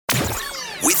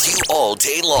with you all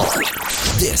day long.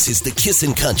 This is the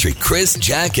Kissin' Country Chris,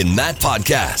 Jack, and Matt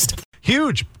podcast.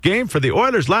 Huge game for the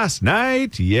Oilers last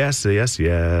night. Yes. La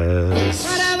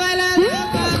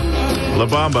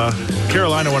Bamba.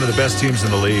 Carolina, one of the best teams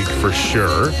in the league for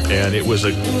sure. And it was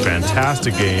a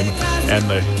fantastic game. And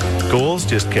the goals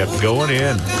just kept going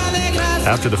in.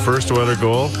 After the first Oiler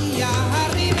goal,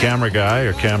 the camera guy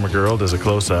or camera girl does a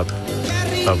close-up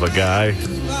of a guy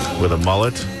with a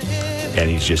mullet. And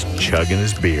he's just chugging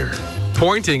his beer.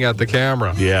 Pointing at the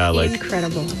camera. Yeah, like...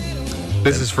 Incredible.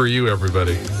 This is for you,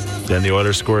 everybody. Then the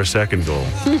Oilers score a second goal.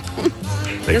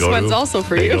 This one's also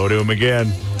for you. They go to him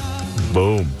again.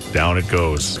 Boom. Down it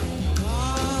goes.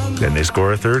 Then they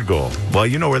score a third goal. Well,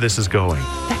 you know where this is going.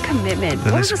 That commitment.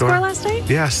 Then What was the score last night?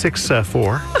 Yeah,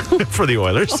 6-4 for the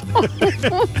Oilers.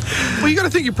 Well, you got to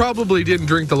think you probably didn't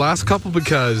drink the last couple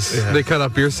because they cut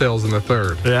up beer sales in the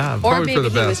third. Yeah. Or Probably maybe for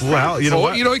the he was best. Well, you know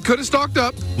what? You know, he could have stocked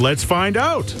up. Let's find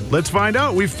out.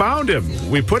 We found him.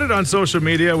 We put it on social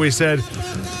media. We said,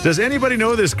 does anybody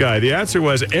know this guy? The answer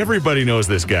was everybody knows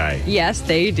this guy. Yes,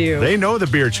 they do. They know the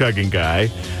beer chugging guy.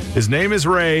 His name is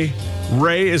Ray.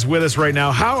 Ray is with us right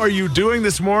now. How are you doing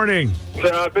this morning?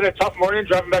 It's been a tough morning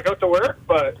driving back out to work,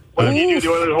 but what did you do?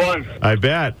 The Oilers won. I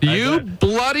bet. You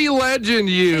bloody legend,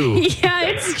 you. Yeah,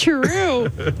 it's true.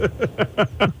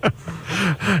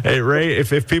 Hey, Ray,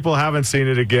 if people haven't seen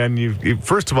it again, you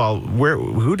first of all,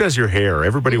 who does your hair?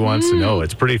 Everybody wants to know.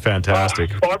 It's pretty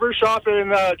fantastic. Barber shop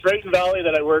in Drayton Valley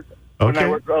that I work when I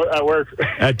work at work.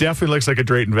 That definitely looks like a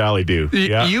Drayton Valley do.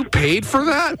 Yeah. You paid for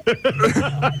that?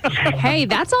 Hey,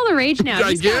 that's all the rage now. I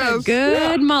He's got a guess.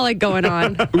 good mullet going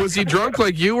on. Was he drunk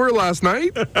like you were last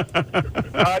night?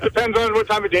 Depends on what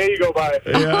time of day you go by.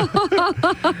 Yeah.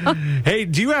 Hey,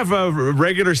 do you have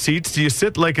regular seats? Do you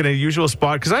sit like in a usual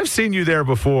spot? Because I've seen you there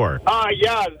before.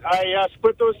 Yeah, I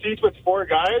split those seats with 4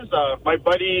 guys. My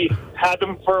buddy had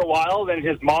them for a while, then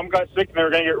his mom got sick and they were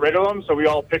going to get rid of them, so we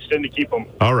all pitched in to keep them.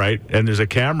 All right. And there's a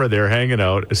camera there hanging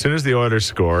out. As soon as the Oilers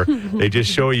score, they just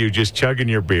show you just chugging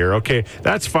your beer. Okay,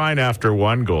 that's fine after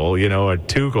 1 goal, or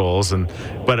 2 goals.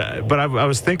 But I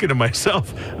was thinking to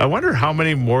myself, I wonder how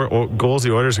many more goals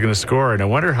the Oilers are going to score, and I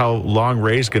wonder how long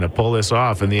Ray's going to pull this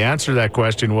off. And the answer to that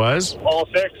question was? All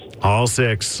 6. All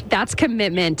 6. That's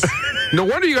commitment. No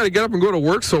wonder you got to get up and go to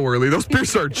work so early. Those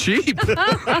beers are cheap.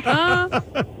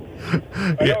 I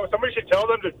know, somebody should tell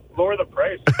them to lower the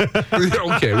price.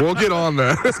 Okay, we'll get on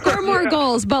that. Score more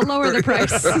goals, but lower the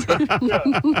price.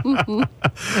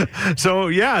 So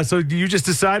you just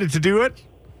decided to do it?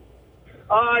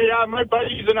 Yeah, my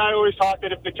buddies and I always talk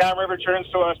that if the camera ever turns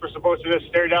to us, we're supposed to just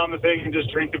stare down the thing and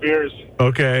just drink the beers.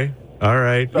 Okay. All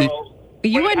right. So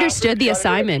You understood the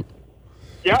assignment.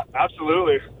 Yeah,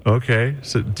 absolutely. Okay.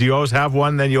 So do you always have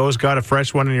one, then you always got a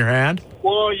fresh one in your hand?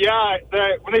 Well, yeah,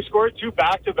 when they scored 2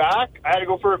 back-to-back, I had to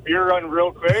go for a beer run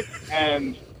real quick,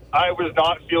 and I was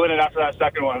not feeling it after that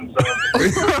second one.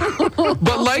 So.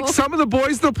 But like some of the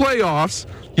boys in the playoffs,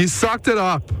 you sucked it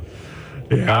up.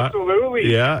 Yeah.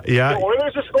 Absolutely. Yeah. The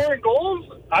Oilers are scoring goals.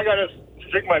 I got to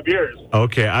drink my beers.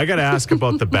 Okay, I got to ask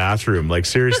about the bathroom. Like,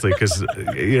 seriously, because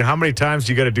how many times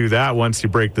do you got to do that once you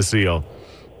break the seal?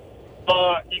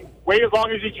 You wait as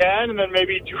long as you can, and then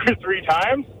maybe 2 or 3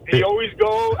 times. And you always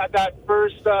go at that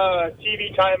first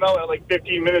TV timeout at like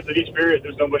 15 minutes of each period.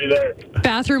 There's nobody there.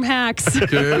 Bathroom hacks. Okay,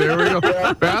 there we go.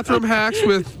 Bathroom hacks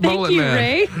with Thank Mullet you, Man.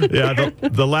 Ray. Yeah,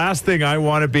 the last thing I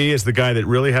want to be is the guy that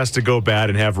really has to go bad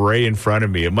and have Ray in front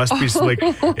of me. It must be like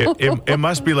it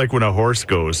must be like when a horse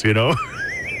goes, Yeah,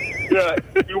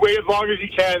 you wait as long as you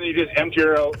can, and you just empty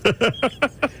her out.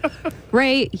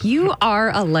 Ray, you are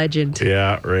a legend.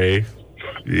 Yeah, Ray,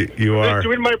 you are. Just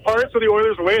doing my part so the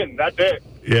Oilers win. That's it.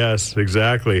 Yes,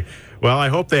 exactly. Well, I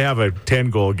hope they have a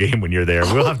 10-goal game when you're there.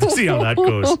 We'll have to see how that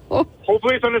goes.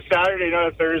 Hopefully it's on a Saturday, not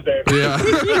a Thursday. Yeah.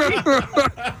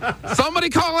 Somebody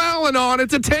call Alan on.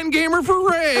 It's a 10-gamer for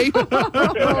Ray.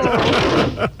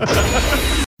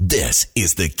 This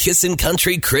is the Kissin'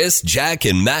 Country Chris, Jack,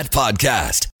 and Matt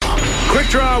podcast. Quick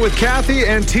draw with Kathy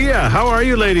and Tia. How are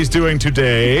you ladies doing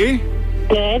today?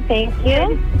 Good, thank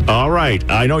you. All right.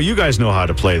 I know you guys know how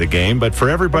to play the game, but for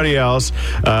everybody else,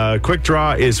 quick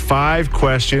draw is 5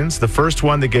 questions. The first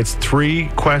one that gets 3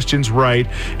 questions right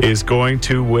is going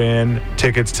to win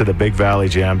tickets to the Big Valley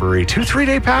Jamboree. 2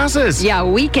 3-day passes. Yeah,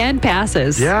 weekend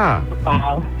passes. Yeah.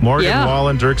 Wow. Morgan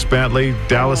Wallen, Dirks Bentley,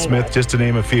 Dallas Smith, just to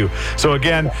name a few. So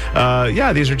again,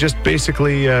 these are just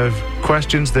basically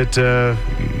questions that,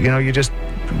 you just,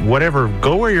 whatever,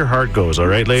 go where your heart goes, all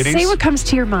right, ladies? Say what comes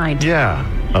to your mind. Yeah.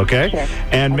 Okay. Sure.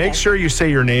 And make sure you say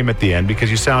your name at the end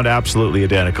because you sound absolutely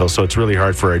identical, so it's really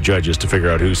hard for our judges to figure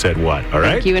out who said what, all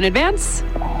right? Thank you in advance.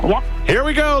 Yep. Here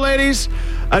we go, ladies.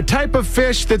 A type of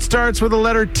fish that starts with the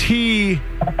letter T.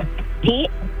 T.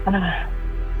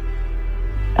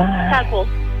 Tadpole.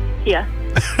 Yeah.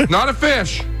 Not a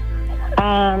fish.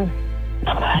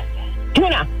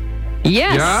 Tuna.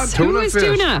 Yes. Yeah, tuna Who is fish.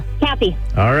 tuna? Kathy.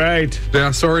 All right. Yeah,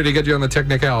 sorry to get you on the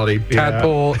technicality.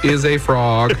 Tadpole is a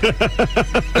frog.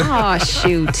 Oh,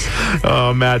 shoot.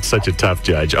 Oh, Matt's such a tough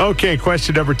judge. Okay,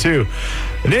 question number 2.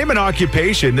 Name an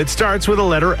occupation that starts with a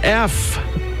letter F.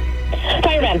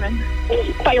 Fireman.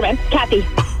 Fireman. Kathy.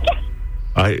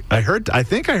 I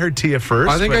think I heard Tia first.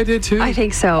 I think but- I did too. I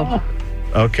think so.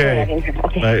 Okay.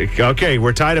 Okay,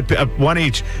 we're tied up one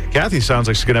each. Kathy sounds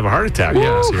like she's going to have a heart attack.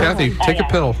 Yeah, Here. Kathy, take a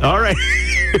pill. All right,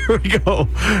 here we go.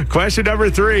 Question number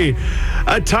 3.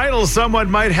 A title someone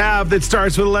might have that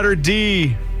starts with the letter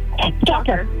D.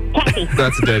 Doctor. Kathy.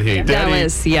 That's a dead heat. That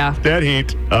was, yeah. Dead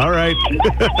heat. All right.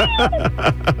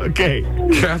 Okay.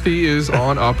 Kathy is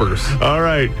on uppers. All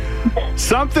right.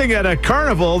 Something at a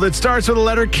carnival that starts with the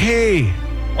letter K.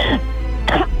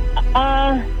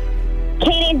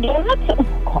 Katie's Donuts.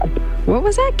 What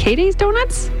was that? Katie's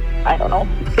Donuts? I don't know.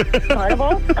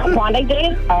 Carnival. Klondike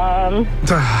Days.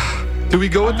 Do we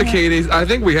go with the Katie's? I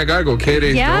think we gotta go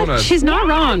Katie's Yeah, Donuts. she's not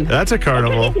wrong. That's a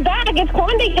carnival. It's back. It's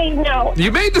Klondike Days now.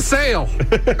 You made the sale.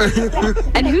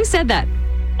 And who said that?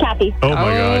 Kathy. Oh,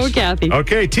 my Oh, gosh. Kathy.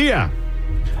 Okay, Tia.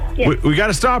 Yes. We got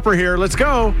to stop her here. Let's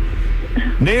go.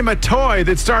 Name a toy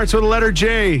that starts with the letter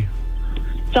J.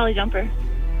 Jolly Jumper.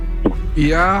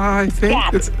 Yeah, I think Yeah.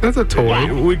 that's a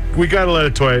toy. We got to let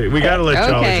a toy. We got to let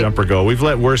Jolly Okay. Jumper go. We've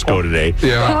let worse go today.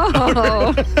 Yeah.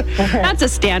 Oh, that's a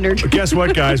standard. Guess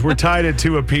what, guys? We're tied at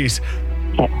 2 apiece.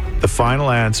 The final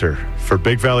answer for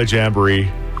Big Valley Jamboree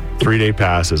 3-day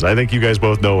passes. I think you guys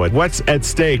both know it. What's at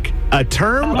stake? A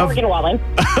term of Morgan Wallen.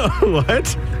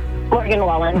 what? Morgan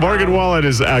Wallen. Morgan Wallen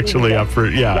is actually up for.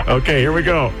 Yeah. Okay. Here we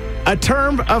go. A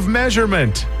term of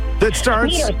measurement that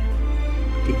starts. Meters.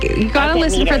 You gotta Okay,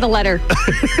 listen for the letter.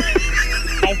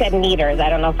 I said meters. I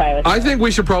don't know if I was. I think we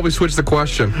should probably switch the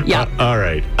question. Yeah. All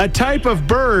right. A type of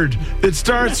bird that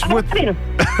starts with.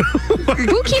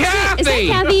 Who keeps it? Is that Kathy!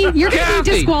 Kathy? You're gonna Kathy!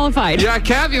 be disqualified. Yeah,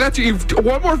 Kathy, that's you've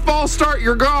one more false start,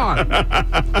 you're gone.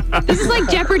 This is like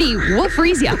Jeopardy. We'll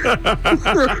freeze you.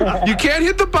 You can't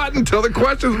hit the button until the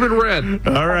question's been read.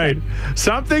 All right.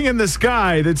 Something in the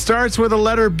sky that starts with a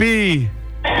letter B.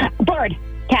 Bird.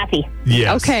 Kathy.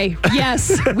 Yes. Okay.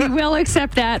 Yes, we will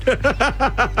accept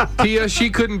that. Tia, she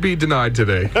couldn't be denied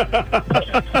today.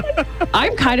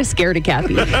 I'm kind of scared of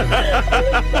Kathy.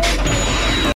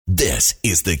 This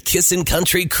is the Kissin'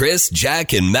 Country Chris,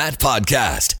 Jack, and Matt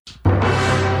podcast.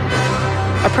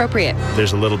 Appropriate.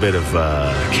 There's a little bit of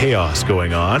chaos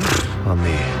going on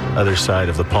the other side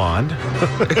of the pond.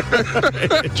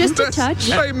 Just a touch.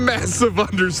 A massive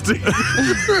understatement.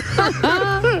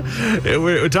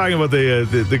 We're talking about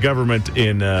the government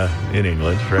in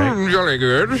England, right? Jolly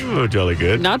good. Oh, jolly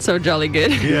good. Not so jolly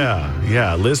good.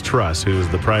 Yeah. Liz Truss, who's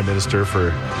the prime minister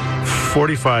for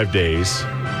 45 days,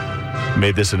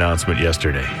 made this announcement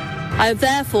yesterday. I have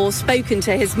therefore spoken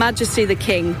to His Majesty the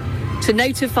King to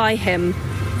notify him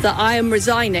that I am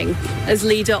resigning as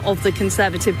leader of the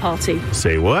Conservative Party.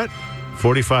 Say what?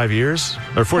 45 years?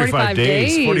 Or 45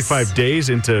 days? 45 days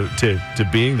into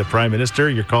being the prime minister,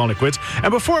 you're calling it quits?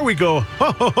 And before we go,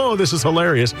 this is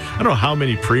hilarious. I don't know how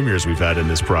many premiers we've had in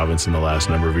this province in the last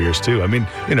number of years, too. I mean,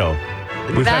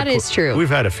 That is true. We've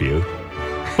had a few.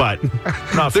 But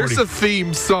not 40, There's a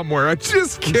theme somewhere. I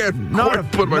just can't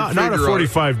quite put my finger not a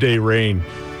 45-day reign.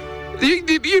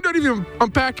 You don't even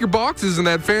unpack your boxes in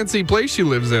that fancy place she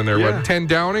lives in there. Yeah. What, 10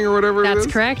 Downing or whatever it That's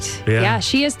is? correct. Yeah.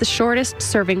 She is the shortest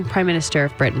serving prime minister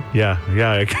of Britain. Yeah,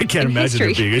 I can't In imagine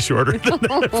history. it being shorter than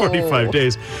that, 45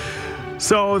 days.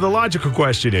 So the logical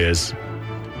question is,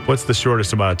 what's the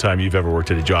shortest amount of time you've ever worked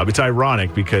at a job? It's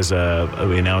ironic because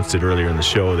we announced it earlier in the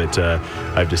show that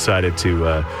I've decided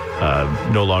to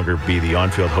no longer be the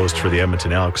on-field host for the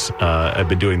Edmonton Elks. I've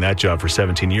been doing that job for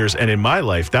 17 years, and in my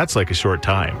life, that's like a short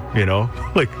time,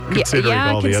 like considering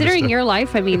all the other considering stuff. your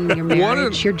life, I mean, your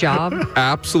marriage, your job.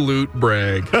 Absolute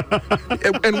brag.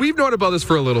 and we've known about this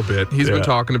for a little bit. He's been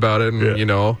talking about it, and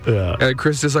Yeah. and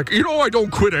Chris is like, I don't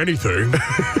quit anything.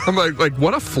 I'm like,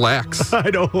 what a flex.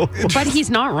 I know. But he's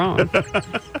not wrong.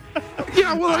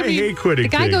 Yeah, well, I I mean, hate quitting The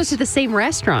guy things. goes to the same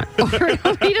restaurant.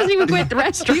 He doesn't even quit the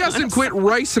restaurant. he hasn't quit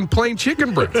rice and plain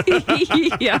chicken breast.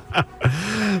 Yeah.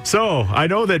 So I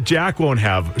know that Jack won't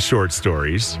have short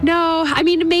stories. No, I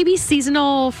mean, maybe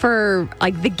seasonal for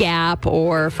like the Gap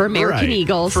or for American Right.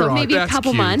 Eagle. For So maybe a that's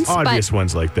couple cute. months. Obvious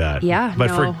ones like that. Yeah, But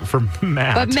no. for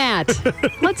Matt. But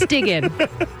Matt, let's dig in.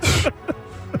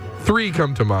 3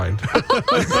 come to mind.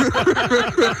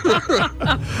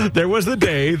 There was the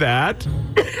day that,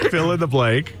 fill in the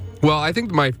blank. Well, I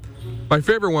think my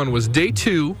favorite one was day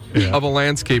 2 of a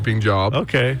landscaping job.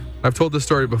 Okay. I've told this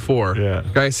story before. Yeah.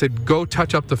 Guy said, go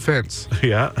touch up the fence.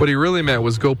 Yeah. What he really meant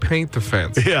was go paint the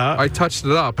fence. Yeah. I touched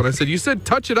it up, and I said, you said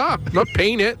touch it up, not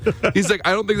paint it. He's like,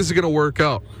 I don't think this is going to work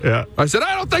out. Yeah. I said,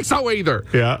 I don't think so either.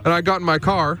 Yeah. And I got in my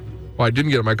car. Well, I didn't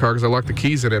get in my car because I locked the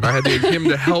keys in it. I had to get him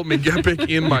to help me get back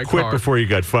in my Quit car. before you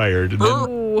got fired. And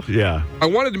then, yeah. I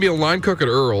wanted to be a line cook at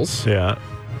Earl's, Yeah.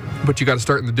 but you got to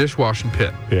start in the dishwashing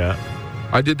pit. Yeah.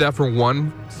 I did that for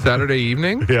one Saturday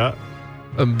evening. Yeah.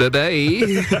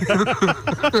 Baby.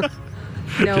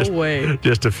 No way.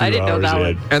 Just a few I didn't know hours that in.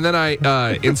 one. And then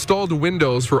I installed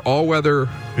windows for all-weather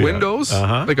windows,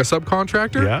 like a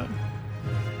subcontractor. Yeah.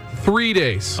 3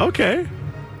 days. Okay.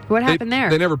 What happened there?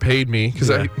 They never paid me because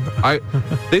they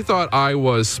thought I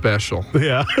was special.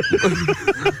 Yeah.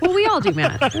 Well, we all do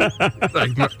math.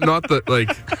 Like not the like.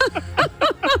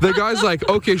 The guy's like,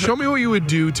 okay, show me what you would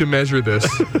do to measure this,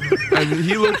 and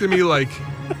he looked at me like,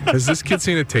 has this kid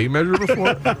seen a tape measure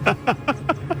before?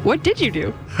 What did you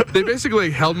do? They basically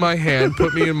held my hand,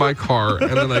 put me in my car,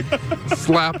 and then like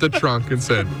slapped the trunk and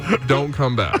said, don't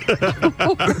come back.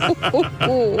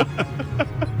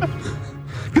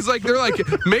 Because like they're like,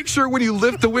 make sure when you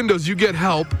lift the windows you get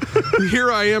help.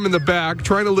 Here I am in the back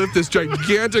trying to lift this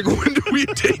gigantic window we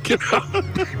had taken out.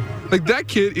 Like that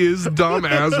kid is dumb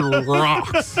as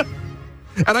rocks.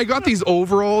 And I got these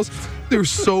overalls. They were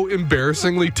so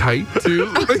embarrassingly tight too.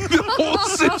 Like the whole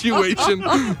situation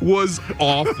was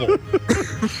awful.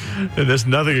 And there's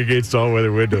nothing against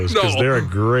all-weather windows because No. they're a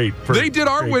great. They did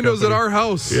our great windows company. at our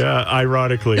house. Yeah,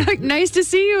 ironically. Nice to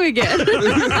see you again.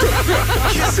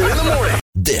 Kissin' in the morning.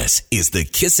 This is the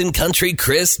Kissin' Country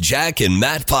Chris, Jack, and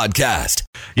Matt podcast.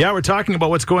 Yeah, we're talking about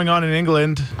what's going on in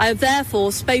England. I have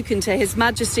therefore spoken to His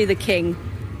Majesty the King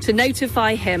to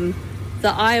notify him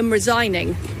that I am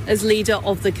resigning as leader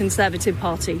of the Conservative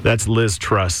Party. That's Liz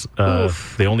Truss.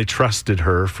 They only trusted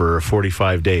her for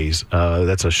 45 days.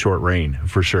 That's a short reign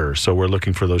for sure. So we're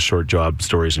looking for those short job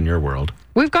stories in your world.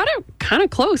 We've got it kind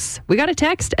of close. We got a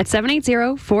text at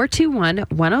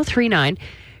 780-421-1039.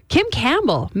 Kim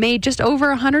Campbell made just over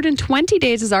 120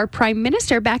 days as our prime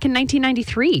minister back in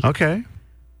 1993. Okay.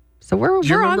 So we're on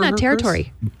remember that her,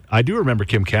 territory. I do remember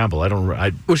Kim Campbell.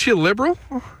 Was she a liberal?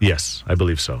 Yes, I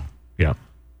believe so. Yeah,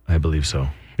 I believe so.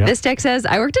 Yeah. This text says,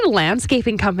 I worked at a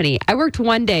landscaping company. I worked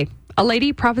one day. A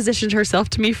lady propositioned herself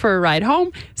to me for a ride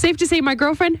home. Safe to say my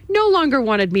girlfriend no longer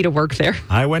wanted me to work there.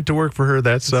 I went to work for her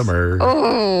that summer.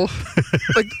 Oh.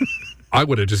 Like, I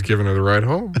would have just given her the ride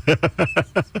home.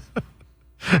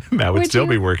 Matt would Would still you?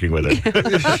 be working with her.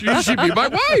 She'd be my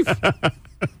wife.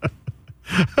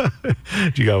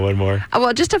 You got one more?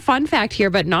 Well, just a fun fact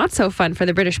here, but not so fun for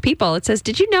the British people. It says,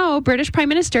 did you know British Prime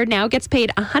Minister now gets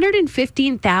paid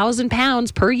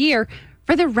 £115,000 per year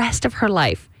for the rest of her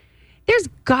life? There's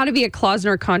got to be a clause in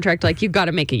her contract like you've got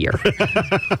to make a year.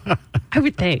 I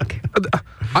would think.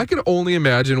 I can only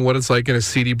imagine what it's like in a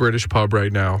seedy British pub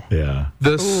right now. Yeah.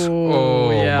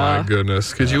 My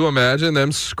goodness. Could you imagine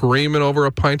them screaming over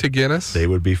a pint of Guinness? They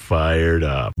would be fired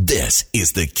up. This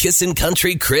is the Kissin'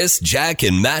 Country Chris, Jack,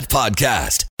 and Matt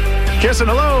podcast. Kissin',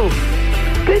 hello.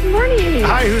 Good morning.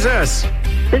 Hi, who's this?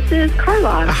 This is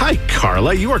Carla. Hi,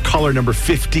 Carla. You are caller number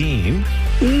 15.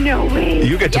 No way.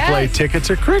 You get to play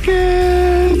Tickets or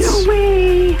Crickets. No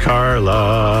way.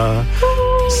 Carla.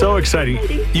 So exciting.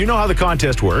 You know how the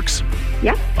contest works.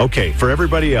 Yeah. Okay, for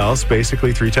everybody else,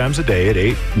 basically 3 times a day at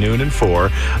 8, noon, and 4,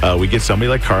 we get somebody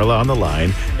like Carla on the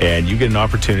line, and you get an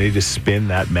opportunity to spin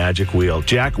that magic wheel.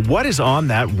 Jack, what is on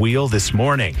that wheel this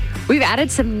morning? We've added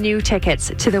some new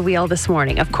tickets to the wheel this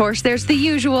morning. Of course, there's the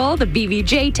usual, the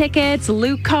BVJ tickets,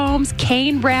 Luke Combs,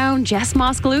 Kane Brown, Jess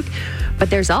Moskaluk. But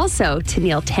there's also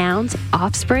Tennille Towns,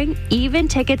 Offspring, even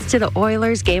tickets to the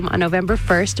Oilers game on November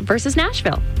 1st versus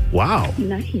Nashville. Wow.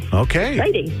 Nice. Okay.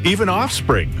 Exciting. Even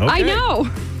Offspring. Okay. I know.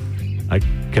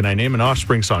 Can I name an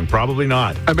Offspring song? Probably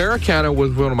not. Americana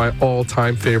was one of my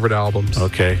all-time favorite albums.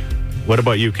 Okay. What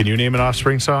about you? Can you name an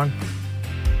Offspring song?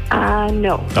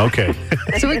 No. Okay.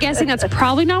 So we're guessing that's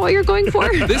probably not what you're going for?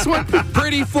 This one,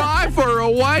 pretty fly for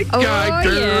a white guy.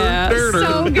 yeah.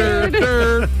 So good.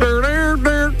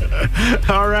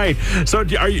 All right. So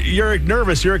you're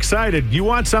nervous. You're excited. You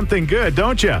want something good,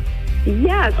 don't you?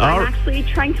 Yes, I'm actually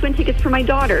trying to win tickets for my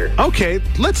daughter. Okay.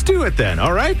 Let's do it then.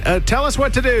 All right. Tell us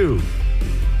what to do.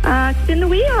 Spin the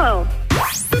wheel.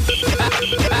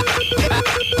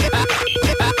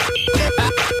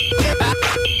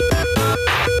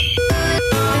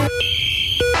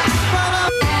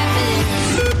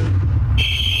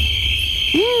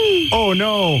 Oh,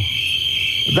 no.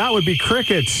 That would be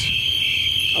crickets.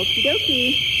 Okie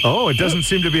dokie. Oh, it doesn't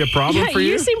seem to be a problem Yeah, for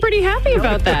you? you seem pretty happy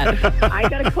about that. I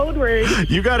got a code word.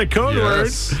 You got a code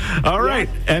Yes. word. All right.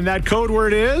 And that code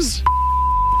word is?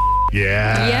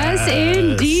 Yeah. Yes,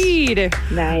 indeed.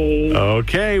 Nice.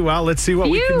 Okay, well, let's see what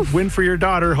we Phew. can win for your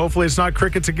daughter. Hopefully it's not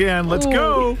crickets again. Let's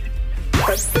go.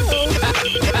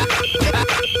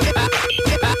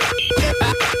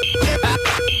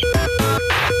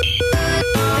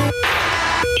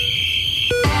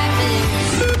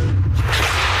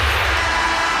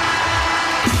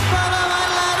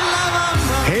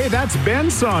 Hey, that's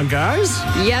Ben's song, guys.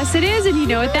 Yes, it is, and you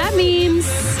know what that means.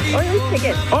 Oilers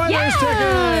tickets. Oilers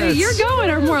tickets. You're going,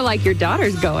 or more like your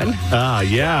daughter's going.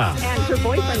 Yeah. And her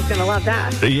boyfriend's going to love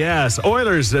that. Yes,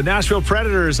 Oilers, the Nashville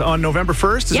Predators on November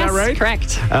 1st. Is Yes, that right?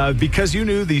 correct. Because you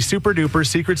knew the super duper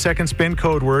secret second spin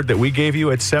code word that we gave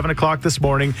you at 7 o'clock this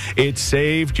morning, it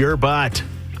saved your butt.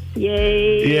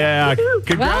 Yay. Yeah.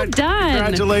 Woohoo. Well done.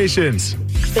 Congratulations.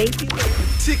 Thank you.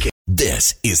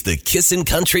 This is the Kissin'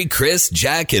 Country Chris,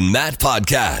 Jack, and Matt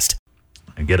podcast.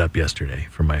 I get up yesterday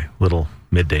for my little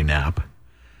midday nap,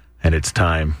 and it's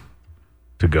time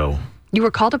to go. You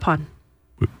were called upon.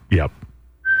 Yep.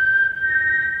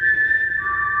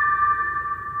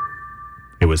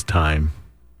 It was time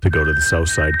to go to the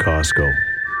Southside Costco,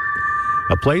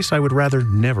 a place I would rather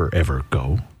never, ever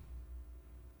go.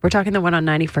 We're talking the one on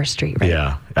 91st Street, right?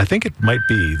 Yeah, I think it might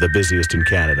be the busiest in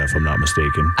Canada, if I'm not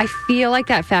mistaken. I feel like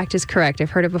that fact is correct.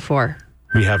 I've heard it before.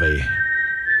 We have a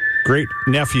great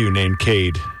nephew named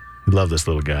Cade. We love this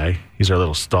little guy. He's our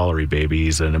little Stollery baby.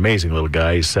 He's an amazing little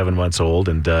guy. He's 7 months old,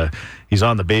 and he's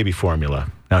on the baby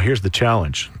formula. Now, here's the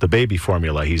challenge. The baby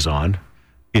formula he's on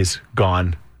is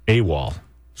gone AWOL,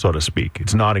 so to speak.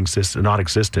 It's not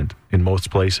existent in most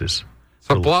places.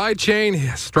 Supply chain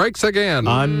strikes again.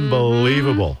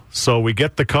 Unbelievable. So we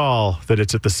get the call that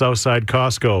it's at the Southside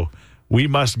Costco. We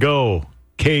must go.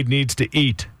 Cade needs to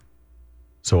eat.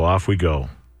 So off we go.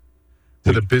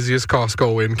 To the busiest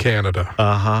Costco in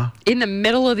Canada. In the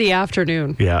middle of the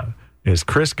afternoon. Yeah. Is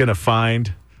Chris going to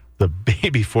find the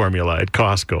baby formula at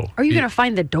Costco? Are you going to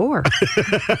find the door?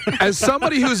 As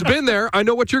somebody who's been there, I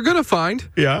know what you're going to find.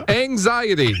 Yeah.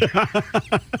 Anxiety.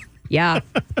 Yeah.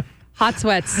 Hot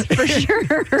sweats for sure.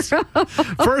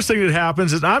 First thing that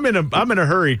happens is I'm in a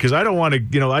hurry because I don't want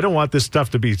to, I don't want this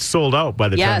stuff to be sold out by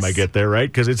the time I get there, right?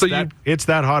 Because it's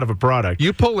that hot of a product.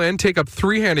 You pull in, take up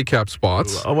 3 handicap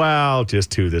spots. Well,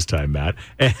 just 2 this time, Matt.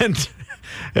 And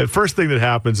the first thing that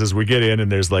happens is we get in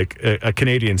and there's like a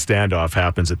Canadian standoff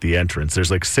happens at the entrance.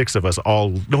 There's like 6 of us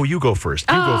all, no, you go first.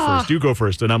 You go first. You go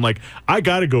first. And I'm like, I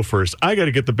got to go first. I got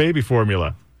to get the baby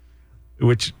formula,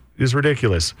 which is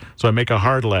ridiculous. So I make a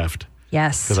hard left.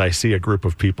 Yes. Because I see a group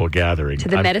of people gathering. To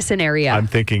the medicine area. I'm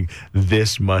thinking,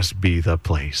 this must be the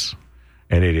place.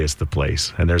 And it is the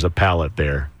place. And there's a pallet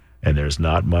there. And there's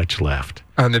not much left.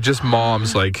 And they're just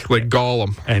moms like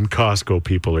Gollum. And Costco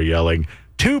people are yelling,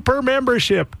 2 per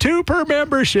membership. 2 per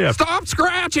membership. Stop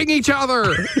scratching each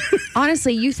other.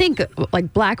 Honestly, you think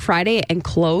like Black Friday and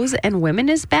clothes and women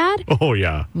is bad? Oh,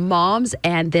 yeah. Moms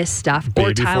and this stuff. Or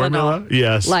Baby Tylenol. formula?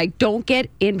 Yes. Like, don't get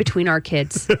in between our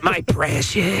kids. My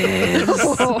precious.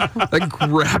 Like,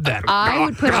 grab that. I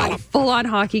would put on full-on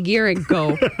hockey gear and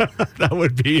go. That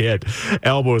would be it.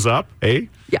 Elbows up, eh?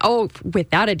 Yeah, oh,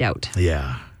 without a doubt.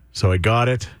 Yeah. So I got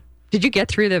it. Did you get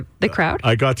through the crowd?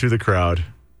 I got through the crowd.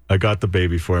 I got the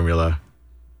baby formula.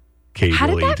 Kate How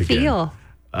will did that eat again. feel?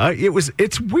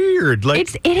 It's weird.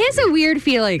 Like It is a weird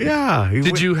feeling. yeah.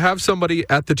 Did you have somebody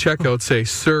at the checkout say,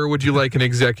 "Sir, would you like an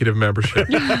executive membership?"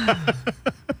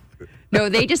 No,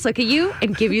 they just look at you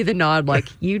and give you the nod like,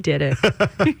 you did it.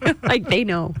 Like, they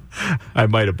know. I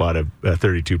might have bought a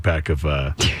 32 pack of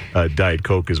Diet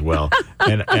Coke as well,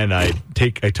 and I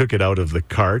took it out of the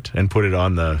cart and put it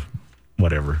on the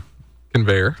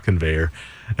conveyor,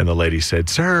 and the lady said,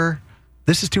 "Sir,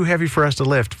 this is too heavy for us to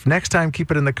lift. Next time,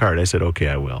 keep it in the cart." I said, "Okay,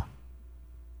 I will."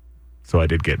 So I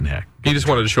did get in heck. You just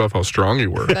wanted to show off how strong you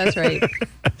were. That's right.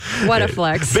 What a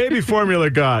flex. Baby formula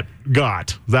got.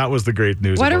 That was the great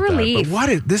news. What a about that. relief.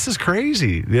 But this is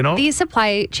crazy, These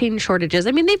supply chain shortages,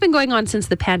 I mean, they've been going on since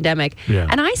the pandemic. Yeah.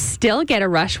 And I still get a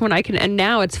rush when I can, and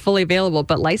now it's fully available.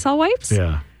 But Lysol wipes,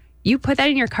 Yeah. you put that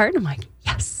in your cart, and I'm like,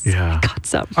 yes, Yeah. I got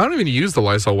some. I don't even use the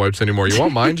Lysol wipes anymore. You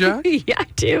want mine, Jack? Yeah, I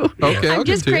do. Okay, I'm I'll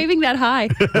just continue. craving that high.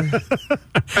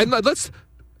 And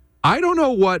I don't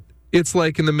know what it's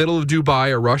like in the middle of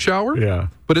Dubai or rush hour. Yeah.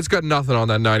 But it's got nothing on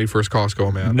that 91st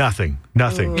Costco, man. Nothing. Oh,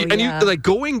 And yeah. you like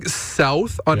going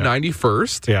south on Yeah.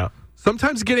 91st. Yeah.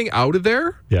 Sometimes getting out of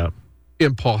there, Yeah.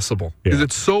 impossible. Because Yeah.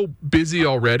 it's so busy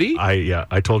already.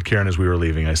 I told Karen as we were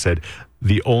leaving, I said,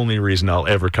 the only reason I'll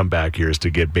ever come back here is to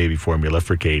get baby formula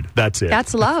for Kate. That's it.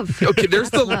 That's love. Okay, there's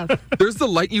the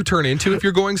light you turn into if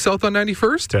you're going south on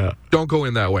 91st. Yeah. Don't go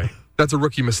in that way. That's a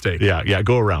rookie mistake. Yeah,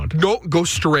 go around. Go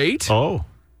straight. Oh.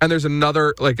 And there's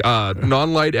another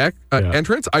non-light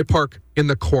entrance. I park in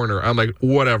the corner. I'm like,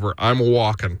 whatever. I'm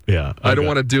walking. Yeah. I don't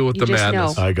want to deal with the just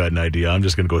madness. know. I got an idea. I'm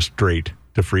just going to go straight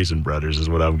to Friesen Brothers is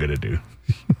what I'm going to do.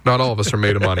 Not all of us are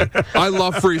made of money. I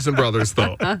love Friesen Brothers,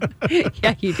 though.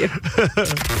 Yeah, you do.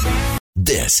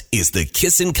 This is the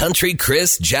Kissin' Country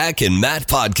Chris, Jack, and Matt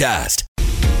podcast.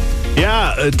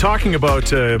 Yeah, talking about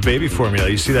baby formula.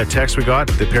 You see that text we got?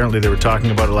 Apparently they were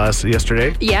talking about it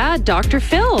yesterday. Yeah, Dr.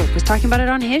 Phil was talking about it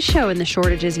on his show in the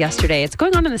shortages yesterday. It's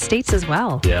going on in the States as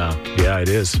well. Yeah, it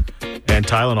is. And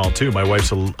Tylenol, too. My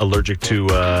wife's allergic to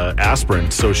aspirin,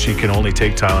 so she can only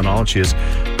take Tylenol, and she has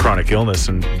chronic illness.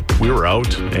 And we were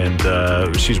out, and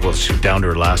she's down to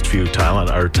her last few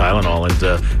Tylenol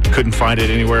and couldn't find it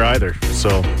anywhere either.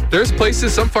 So There's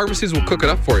places, some pharmacies will cook it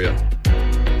up for you.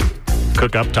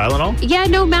 Cook up Tylenol? Yeah,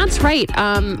 no, Matt's right.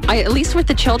 At least with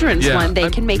the children's one, they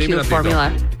can make maybe you a not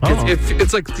formula. Oh.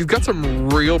 It's like you've got some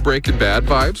real Breaking Bad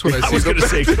vibes when I see I was them. going to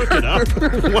say cook it up.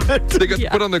 What? They got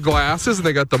put on their glasses and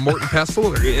they got the Morton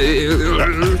pestle.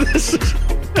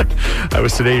 I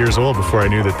was today years old before I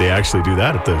knew that they actually do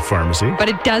that at the pharmacy. But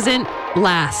it doesn't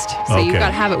last. So you've Okay. got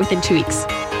to have it within 2 weeks.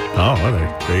 Oh,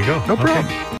 well, there you go. No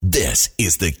problem. This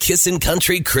is the Kissin'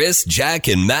 Country Chris, Jack,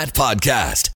 and Matt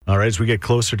podcast. All right, as we get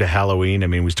closer to Halloween, I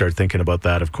mean, we start thinking about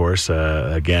that, of course.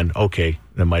 Again, okay,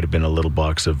 there might have been a little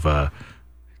box of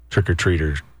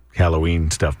trick-or-treater Halloween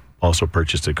stuff also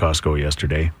purchased at Costco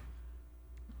yesterday.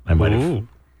 I might have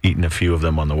eaten a few of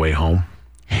them on the way home.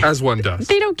 As one does.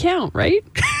 They don't count, right?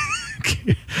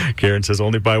 Karen says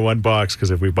only buy one box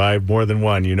because if we buy more than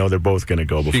one, you know they're both going to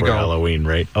go before go. Halloween,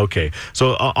 right? Okay.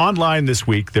 So online this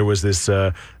week there was this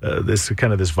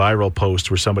viral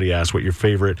post where somebody asked what your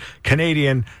favorite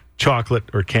Canadian chocolate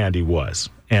or candy was,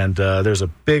 and there's a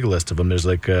big list of them. There's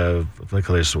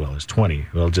there's 20.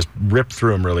 I'll just rip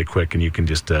through them really quick, and you can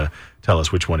just tell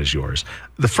us which one is yours.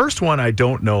 The first one I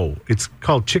don't know. It's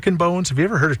called Chicken Bones. Have you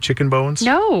ever heard of Chicken Bones?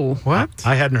 No. What?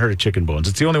 I hadn't heard of Chicken Bones.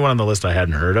 It's the only one on the list I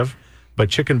hadn't heard of. But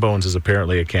Chicken Bones is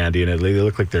apparently a candy, and they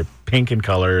look like they're pink in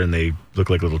color, and they look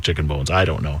like little chicken bones. I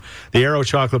don't know. The Aero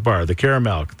Chocolate Bar, the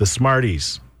Caramel, the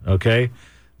Smarties, okay?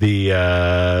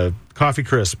 The Coffee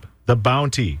Crisp, the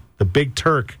Bounty, the Big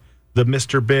Turk, the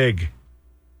Mr. Big,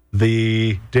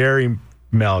 the Dairy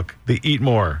Milk, the Eat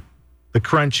More, the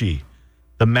Crunchy,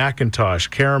 the Macintosh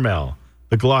Caramel,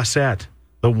 the Glossette,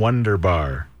 the Wonder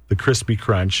Bar, the Crispy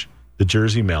Crunch, the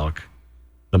Jersey Milk,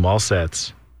 the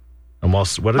Malsettes, what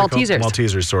are they called?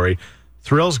 Maltesers, sorry.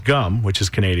 Thrills Gum, which is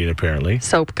Canadian apparently.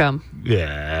 Soap gum.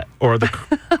 Yeah, or the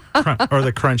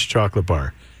Crunch Chocolate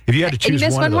Bar. If you had to choose and you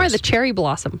missed one of more, those. the Cherry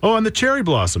Blossom. Oh, and the Cherry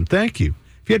Blossom. Thank you.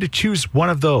 If you had to choose one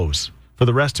of those for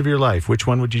the rest of your life, which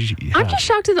one would you have? I'm just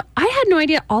shocked. I had no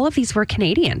idea all of these were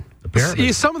Canadian. Apparently.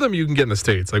 See, some of them you can get in the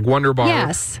States, like Wonder Bar.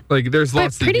 Yes. Like there's But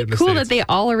lots that you pretty get in the cool States. that they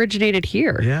all originated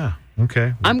here. Yeah.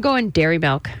 Okay. I'm going Dairy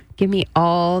Milk. Give me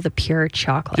all the pure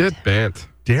chocolate. Get bent.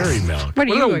 Dairy Milk. What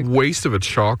are you What a going? waste of a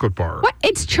chocolate bar. What?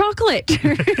 It's chocolate.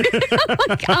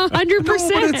 Like 100%.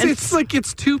 No, but it's like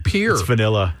it's too pure. It's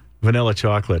vanilla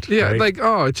chocolate. Yeah, right? like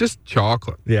it's just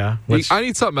chocolate. Yeah. I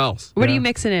need something else. What are Yeah. you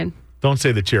mixing in? Don't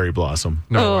say the Cherry Blossom.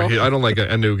 No, Oh. I don't like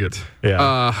a nougat.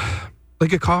 Yeah.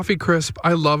 Like a coffee crisp.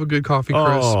 I love a good coffee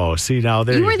crisp. Oh, see now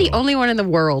there You you were the go. only one in the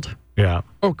world. Yeah.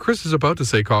 Oh, Chris is about to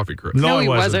say coffee crisp. No, he I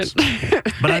wasn't.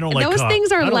 But I don't like Those coffee.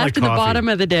 things are I don't left like in the coffee. bottom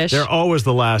of the dish. They're always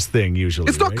the last thing usually.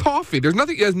 It's not right? coffee. It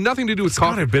has nothing to do with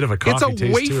coffee. got a bit of a coffee It's a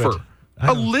taste to wafer. it.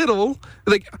 I A know. little.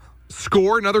 Like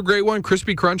Score, another great one.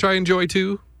 Crispy Crunch I enjoy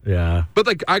too. Yeah. But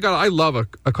like I love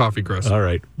a coffee crisp. All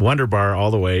right. Wonder Bar all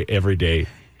the way every day.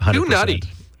 100%. Too nutty.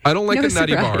 I don't like No a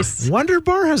nutty surprise. Wonder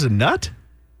Bar has a nut? bar.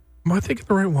 Am I thinking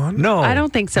the right one? No. I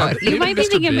don't think so. Maybe You might be Mr.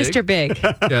 thinking Big. Mr. Big.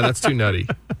 Yeah, that's too nutty.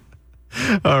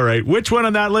 All right. Which one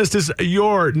on that list is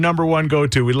your number one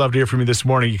go-to? We'd love to hear from you this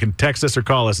morning. You can text us or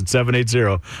call us at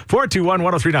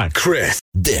 780-421-1039. Chris.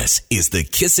 This is the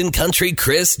Kissin' Country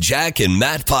Chris, Jack, and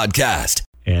Matt podcast.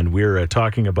 And we're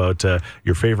talking about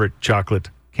your favorite chocolate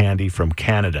candy from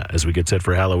Canada as we get set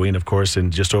for Halloween, of course,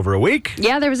 in just over a week.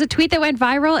 Yeah, there was a tweet that went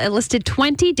viral. It listed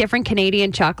 20 different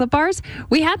Canadian chocolate bars.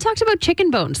 We had talked about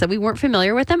Chicken Bones, that we weren't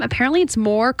familiar with them. Apparently, it's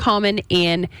more common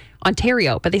in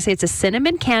Ontario, but they say it's a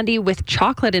cinnamon candy with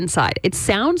chocolate inside. It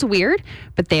sounds weird,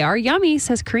 but they are yummy,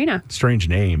 says Karina. Strange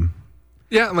name.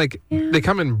 Yeah, and like they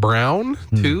come in brown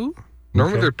too.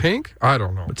 Normally Okay. they're pink? I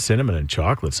don't know. But cinnamon and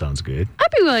chocolate sounds good.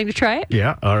 I'd be willing to try it.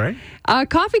 Yeah, all right.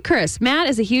 Coffee Crisp. Matt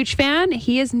is a huge fan.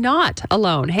 He is not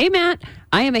alone. Hey, Matt,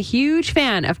 I am a huge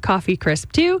fan of Coffee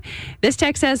Crisp, too. This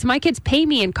text says, my kids pay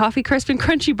me in Coffee Crisp and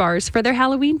Crunchy Bars for their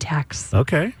Halloween tax.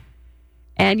 Okay.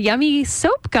 And yummy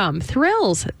soap gum,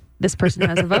 Thrills. This person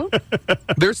has a vote.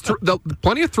 There's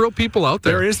plenty of thrill people out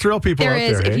there. There is thrill people There out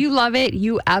is. there. If eh? you love it,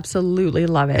 you absolutely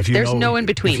love it. If you There's know- no in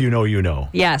between. If you know, you know.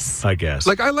 Yes. I guess.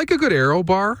 Like, I like a good Aero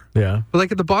bar. Yeah. But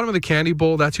like at the bottom of the candy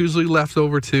bowl, that's usually left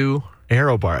over too.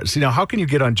 Aero bar. See, now how can you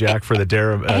get on Jack for the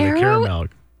Aero? caramel?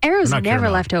 Arrow's Not never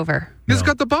caramel. left over. It's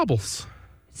got the bubbles.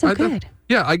 So good.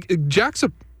 Yeah, Jack's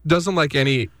doesn't like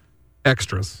any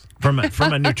extras. From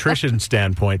a nutrition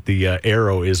standpoint, the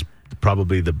Aero is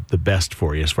probably the best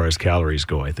for you as far as calories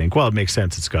go, I think. Well, it makes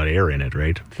sense. It's got air in it,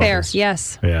 right? Fair. Bubbles.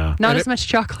 Yes. Yeah. Not And as much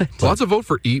chocolate. Lots of vote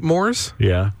for Eat More's.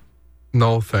 Yeah.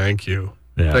 No, thank you.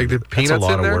 Yeah. Like the That's peanuts a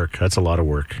lot in of there. work. That's a lot of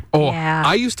work. Oh, Yeah.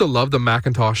 I used to love the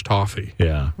Macintosh toffee.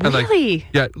 Yeah. And Really?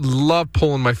 love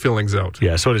pulling my fillings out.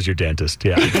 Yeah, so does your dentist.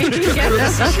 Yeah.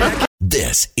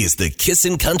 This is the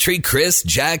Kissin' Country Chris,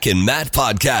 Jack, and Matt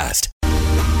podcast.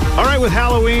 All right, with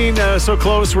Halloween so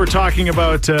close, we're talking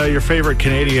about your favorite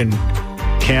Canadian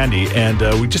candy. And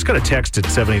we just got a text at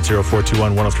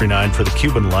 780-421-1039 for the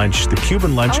Cuban lunch. The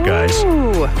Cuban lunch, guys.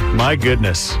 Oh. My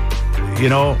goodness. You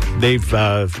know, they've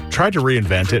tried to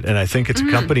reinvent it, and I think it's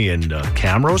a company in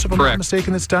Camrose, if I'm not Correct.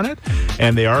 mistaken, that's done it.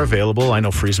 And they are available. I know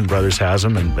Friesen Brothers has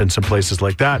them and some places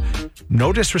like that.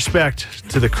 No disrespect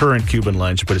to the current Cuban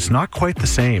lunch, but it's not quite the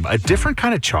same. A different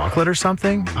kind of chocolate or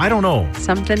something? I don't know.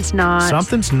 Something's not.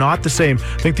 Something's not the same.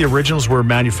 I think the originals were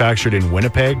manufactured in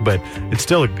Winnipeg, but it's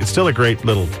still a great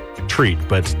little treat,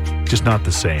 but just not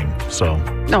the same. So,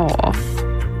 Oh.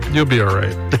 You'll be all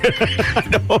right.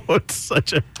 no, it's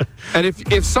such a... And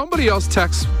if somebody else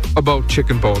texts about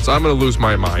chicken bones, I'm going to lose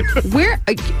my mind.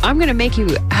 I'm going to make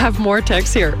you have more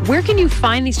texts here. Where can you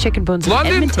find these chicken bones in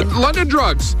Edmonton? London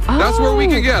Drugs. That's where we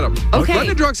can get them. Okay.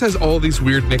 London Drugs has all these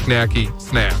weird knick-knacky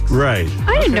snacks. Right.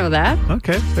 I didn't know that.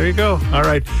 Okay, there you go. All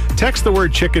right. Text the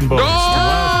word chicken bones.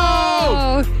 No!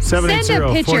 Oh, send a picture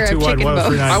of chicken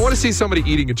bones. I want to see somebody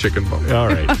eating a chicken bone. All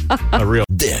right. A real...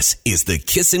 This is the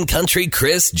Kissin' Country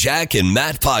Chris, Jack, and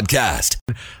Matt podcast.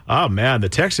 Oh, man, the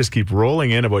texts just keep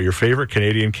rolling in about your favorite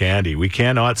Canadian candy. We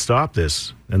cannot stop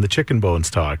this. And the chicken bones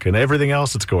talk and everything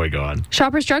else that's going on.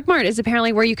 Shoppers Drug Mart is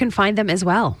apparently where you can find them as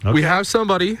well. Okay. We have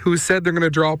somebody who said they're going to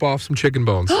drop off some chicken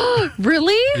bones.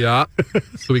 Really? Yeah,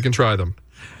 so we can try them.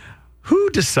 Who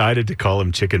decided to call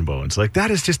them chicken bones? Like, that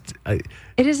is just...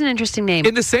 It is an interesting name.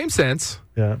 In the same sense,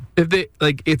 yeah. if they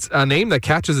it's a name that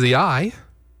catches the eye.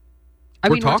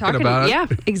 We're talking about it. Yeah,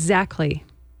 exactly.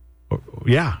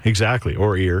 Yeah, exactly.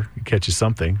 Or ear. It catches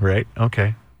something, right?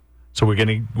 Okay. So we're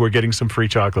getting some free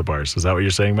chocolate bars. Is that what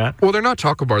you're saying, Matt? Well, they're not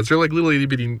chocolate bars. They're like little itty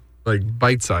bitty, like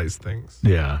bite-sized things.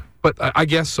 Yeah. But I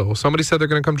guess so. Somebody said they're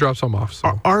going to come drop some off.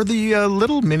 So Are the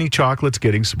little mini chocolates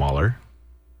getting smaller?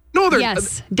 no, they're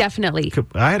Yes, definitely.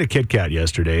 I had a Kit Kat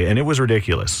yesterday, and it was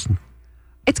ridiculous.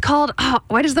 It's called,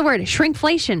 what is the word?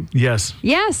 Shrinkflation. Yes.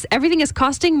 Yes, everything is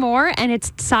costing more and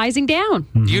it's sizing down.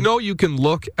 You know, you can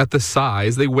look at the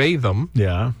size. They weigh them,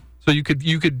 Yeah. so you could.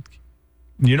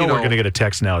 You know, we're going to get a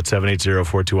text now at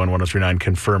 780-421-1039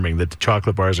 confirming that the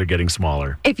chocolate bars are getting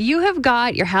smaller. If you have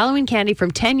got your Halloween candy from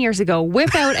 10 years ago,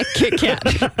 whip out a Kit Kat.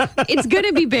 It's going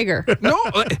to be bigger. No,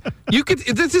 you could.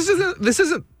 This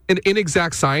isn't an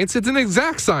inexact science. It's an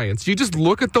exact science. You just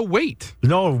look at the weight.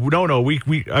 No. We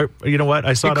you know what?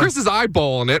 I saw And it. Chris is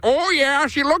eyeballing it. Oh yeah,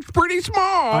 she looks pretty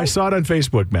small. I saw it on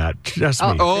Facebook, Matt. Trust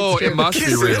me. Oh, it must be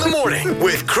Kissin' in real. the morning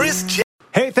with Chris, Jack.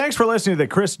 Hey, thanks for listening to the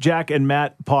Chris, Jack, and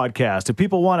Matt podcast. If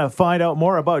people want to find out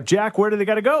more about Jack, where do they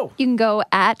got to go? You can go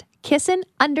at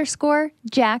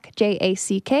kissin_Jack,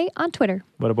 Jack, on Twitter.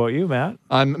 What about you, Matt?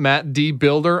 I'm Matt D.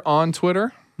 Builder on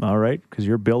Twitter. All right, because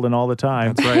you're building all the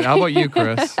time. That's right. How about you,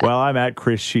 Chris? Well, I'm at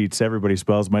Chris Sheets. Everybody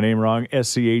spells my name wrong,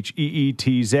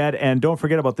 SCHEETZ. And don't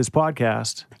forget about this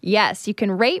podcast. Yes, you can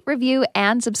rate, review,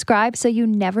 and subscribe so you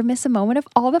never miss a moment of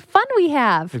all the fun we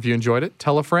have. If you enjoyed it,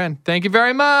 tell a friend. Thank you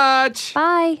very much.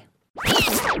 Bye.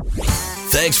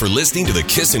 Thanks for listening to the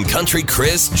Kissin' Country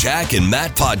Chris, Jack, and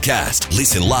Matt podcast.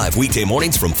 Listen live weekday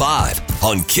mornings from 5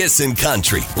 on Kissin'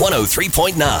 Country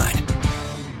 103.9.